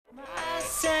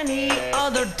as any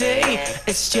other day.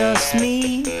 It's just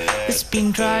me that's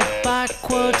been dragged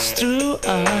backwards through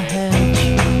a hedge.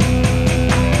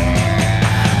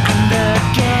 And the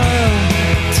girl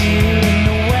doing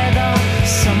the weather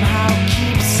somehow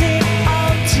keeps it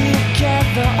all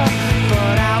together.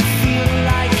 But I feel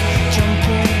like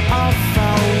jumping off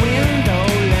a window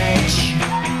ledge.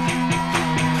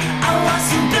 I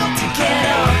wasn't built to get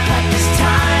up at this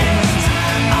time.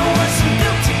 I wasn't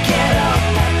built to get up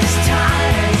at this time.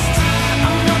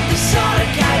 I'm not the sort of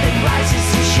guy that rises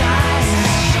and shines.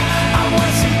 I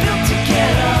wasn't built to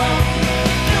get up,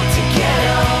 built to get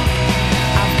up.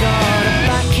 I've got a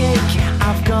backache,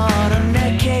 I've got a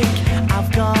neckache, I've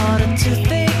got a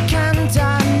toothache and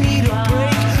I need a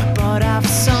break. But I've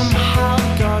somehow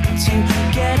got to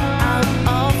get out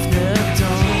of the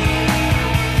door.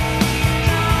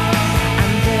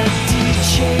 And the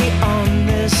DJ on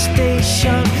the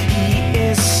station, he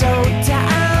is so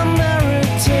damn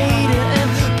irritating.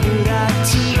 Put a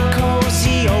tea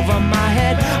cozy over my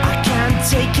head, I can't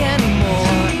take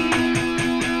anymore.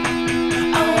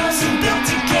 I wasn't built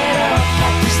to get up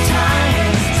at this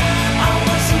time. I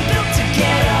wasn't built to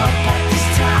get up at this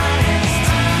time.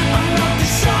 I'm not the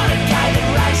sort of guy that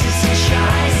rises and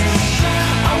shines.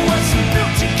 I wasn't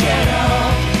built to get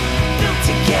up, built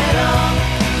to get up,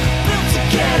 built to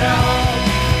get up,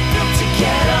 built to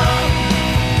get up.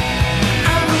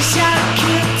 I wish I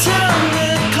could turn the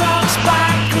clocks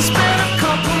back and spend a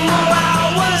couple more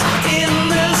hours in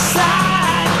the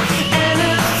side.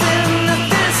 Anything at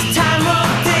this time of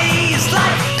day is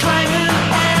like climbing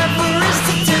Everest.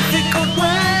 A difficult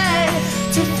way,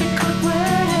 difficult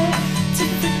way,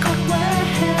 difficult way.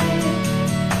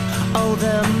 Oh,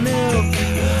 the milk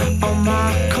on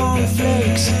my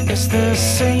cornflakes is the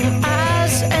same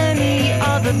as any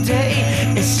other day.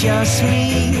 It's just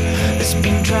me that's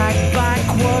been dragged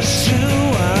backwards through